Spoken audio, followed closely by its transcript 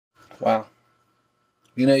Wow.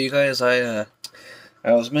 You know, you guys, I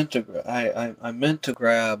was meant to, I meant to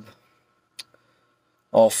grab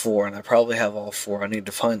all four, and I probably have all four. I need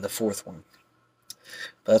to find the fourth one.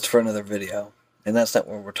 But that's for another video, and that's not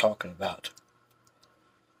what we're talking about.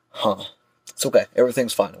 Huh. It's okay.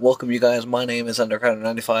 Everything's fine. Welcome, you guys. My name is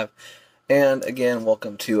Undercounter95, and again,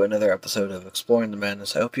 welcome to another episode of Exploring the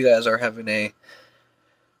Madness. I hope you guys are having a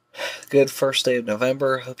good first day of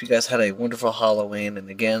November. Hope you guys had a wonderful Halloween, and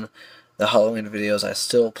again, the Halloween videos I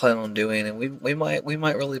still plan on doing, and we might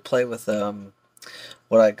really play with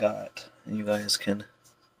what I got, and you guys can.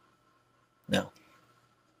 No.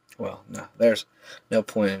 Well, no, there's no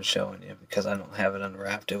point in showing you because I don't have it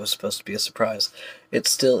unwrapped. It was supposed to be a surprise. It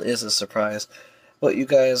still is a surprise. But you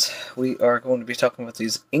guys, we are going to be talking about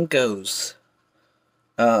these Inkos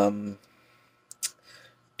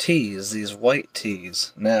teas, these white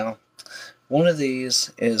teas. Now, one of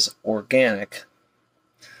these is organic.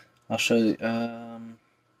 I'll show you. I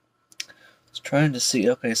was trying to see.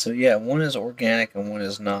 Okay, so yeah, one is organic and one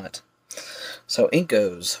is not. So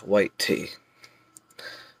Inkos white tea.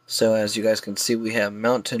 So as you guys can see, we have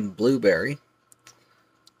mountain blueberry,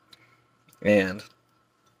 and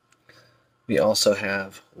we also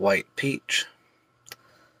have white peach.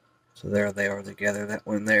 So there they are together. That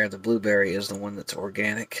one there, the blueberry, is the one that's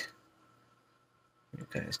organic. You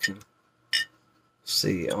guys can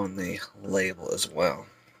see on the label as well.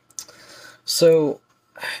 So,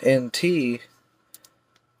 and tea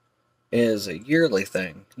is a yearly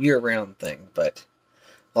thing, year-round thing, but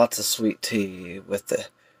lots of sweet tea with the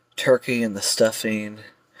turkey and the stuffing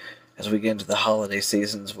as we get into the holiday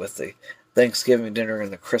seasons with the Thanksgiving dinner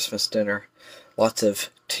and the Christmas dinner. Lots of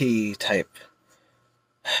tea type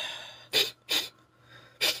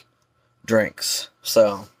drinks.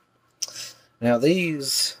 So now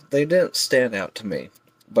these, they didn't stand out to me,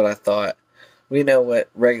 but I thought, we know what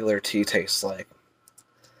regular tea tastes like.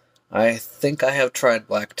 I think I have tried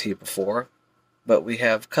black tea before, but we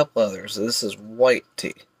have a couple others. This is white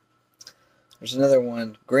tea. There's another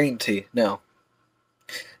one, green tea. No,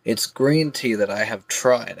 it's green tea that I have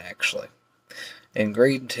tried, actually. And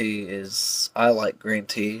green tea is, I like green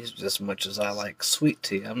tea just as much as I like sweet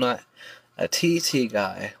tea. I'm not a tea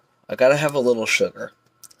guy. I gotta have a little sugar.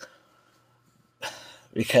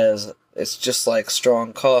 Because it's just like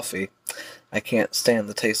strong coffee. I can't stand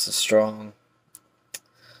the taste of strong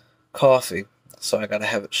coffee, so I gotta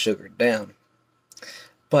have it sugared down.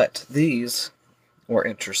 But these were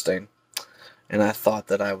interesting, and I thought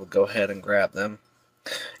that I would go ahead and grab them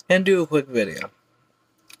and do a quick video.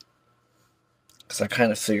 Because I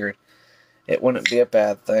kind of figured it wouldn't be a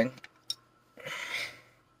bad thing.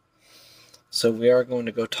 So we are going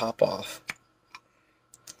to go top off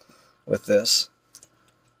with this.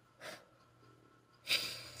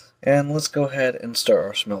 And let's go ahead and start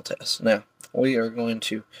our smell test. Now, we are going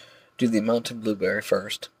to do the mountain blueberry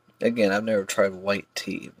first. Again, I've never tried white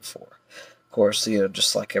tea before. Of course, you know,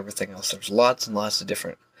 just like everything else, there's lots and lots of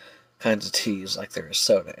different kinds of teas like there is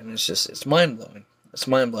soda. And it's mind-blowing. It's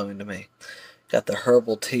mind-blowing to me. Got the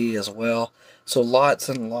herbal tea as well. So lots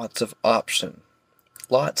and lots of option.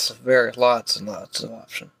 Lots and lots of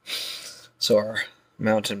option. So our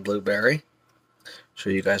mountain blueberry.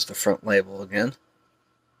 Show you guys the front label again.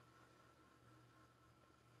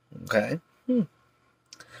 Okay.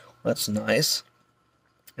 That's nice.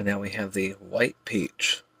 And now we have the white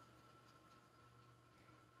peach.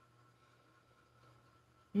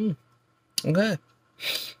 Okay.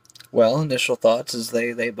 Well, initial thoughts is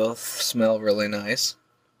they both smell really nice.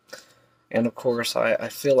 And of course, I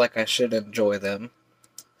feel like I should enjoy them.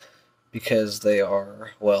 Because they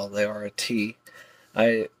are, well, they are a tea.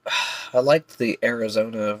 I liked the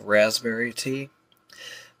Arizona raspberry tea.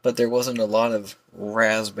 But there wasn't a lot of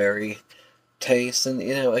raspberry taste. And,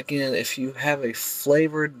 you know, again, if you have a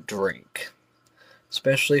flavored drink,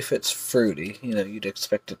 especially if it's fruity, you know, you'd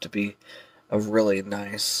expect it to be a really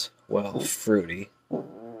nice, well, fruity.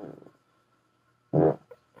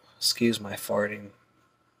 Excuse my farting.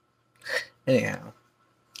 Anyhow,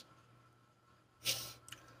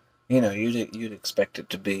 you know, you'd expect it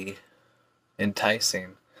to be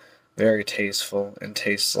enticing, very tasteful, and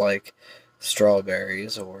tastes like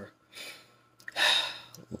strawberries or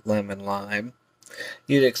lemon lime.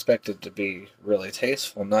 You'd expect it to be really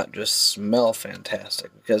tasteful, not just smell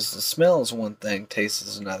fantastic, because the smell is one thing, taste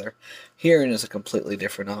is another. Hearing is a completely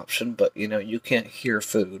different option, but you know, you can't hear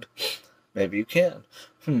food. Maybe you can.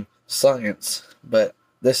 Science. But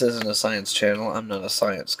this isn't a science channel. I'm not a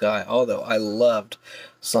science guy, although I loved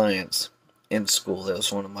science in school. It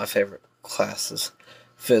was one of my favorite classes.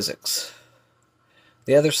 Physics.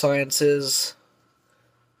 The other sciences,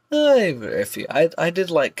 If you, I did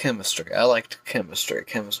like chemistry. I liked chemistry.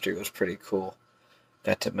 Chemistry was pretty cool.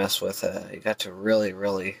 Got to mess with, you got to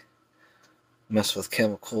really mess with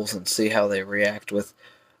chemicals and see how they react with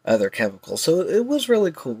other chemicals. So it was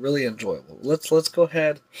really cool, really enjoyable. Let's go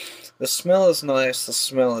ahead. The smell is nice. The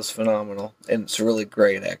smell is phenomenal, and it's really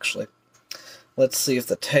great actually. Let's see if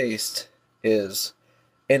the taste is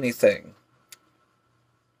anything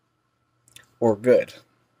or good,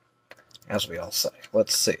 as we all say.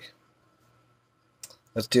 Let's see.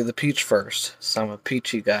 Let's do the peach first. So I'm a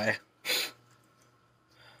peachy guy.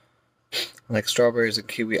 I like strawberries and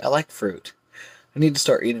kiwi. I like fruit. I need to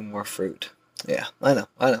start eating more fruit. Yeah, I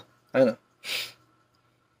know.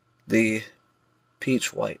 The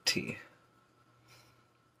peach white tea.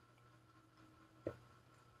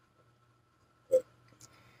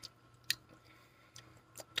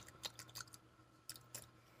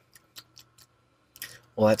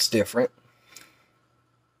 Well, that's different.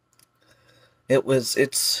 It's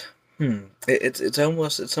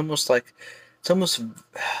almost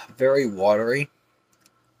very watery.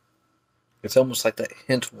 It's almost like that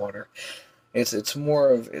hint water. It's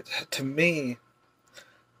more of it to me.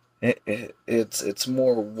 It's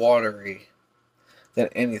more watery than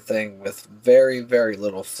anything with very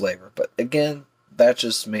little flavor. But again, that's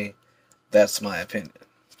just me. That's my opinion.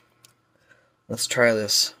 Let's try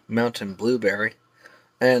this mountain blueberry,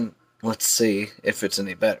 and let's see if it's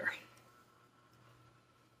any better.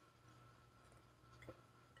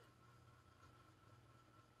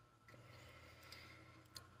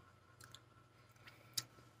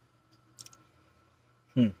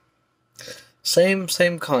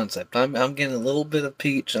 Same concept. I'm getting a little bit of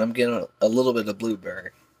peach and I'm getting a little bit of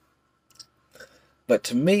blueberry. But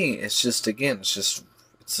to me, it's just again, it's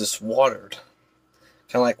just watered,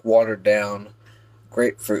 kind of like watered down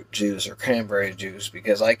grapefruit juice or cranberry juice.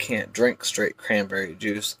 Because I can't drink straight cranberry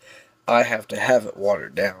juice, I have to have it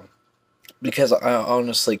watered down because I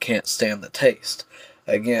honestly can't stand the taste.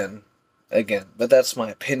 Again, but that's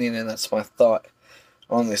my opinion and that's my thought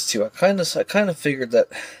on this too. I kind of figured that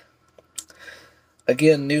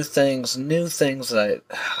again, new things that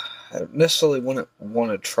I necessarily wouldn't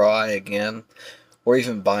want to try again or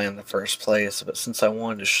even buy in the first place. But since I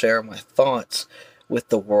wanted to share my thoughts with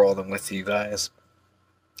the world and with you guys,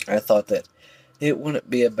 I thought that it wouldn't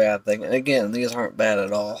be a bad thing. And again, these aren't bad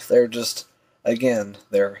at all. They're just, again,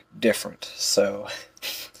 they're different. So,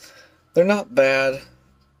 they're not bad.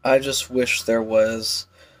 I just wish there was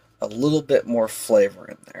a little bit more flavor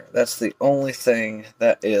in there. That's the only thing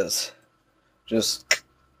that is just,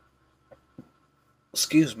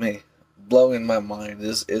 excuse me, blowing my mind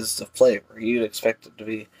is the flavor. You'd expect it to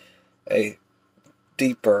be a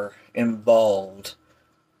deeper, involved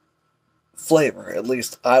flavor. At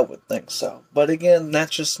least I would think so. But again,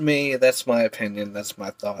 that's just me. That's my opinion. That's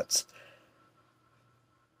my thoughts.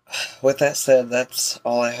 With that said, that's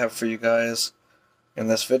all I have for you guys in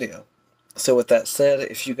this video. So with that said,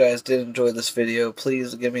 if you guys did enjoy this video,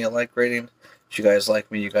 please give me a like rating. If you guys like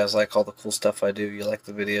me, you guys like all the cool stuff I do, you like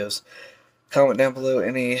the videos, comment down below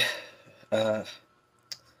any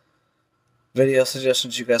video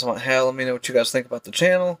suggestions you guys want to have. Let me know what you guys think about the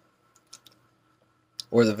channel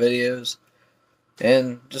or the videos,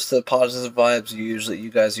 and just the positive vibes you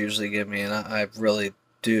guys usually give me, and I really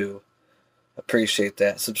do appreciate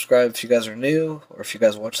that. Subscribe if you guys are new, or if you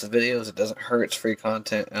guys watch the videos. It doesn't hurt. It's free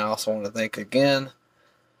content. And I also want to thank again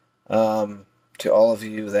to all of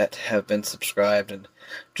you that have been subscribed and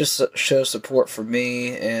just show support for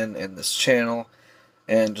me and this channel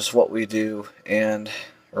and just what we do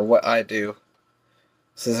or what I do.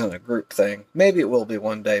 This isn't a group thing. Maybe it will be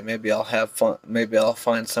one day. Maybe I'll have fun. Maybe I'll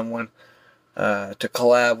find someone to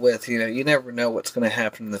collab with. You know, you never know what's going to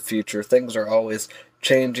happen in the future. Things are always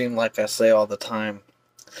changing, like I say all the time.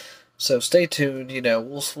 So stay tuned. You know,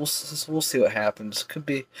 we'll see what happens. Could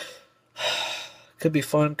be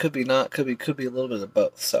fun, could be not, could be a little bit of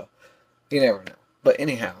both. So you never know. But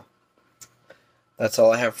anyhow, that's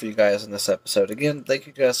all I have for you guys in this episode. Again, thank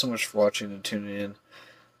you guys so much for watching and tuning in.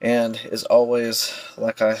 And as always,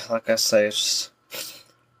 like I say, it's just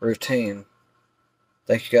routine.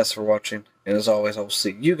 Thank you guys for watching, and as always, I will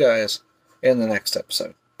see you guys in the next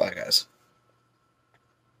episode. Bye, guys.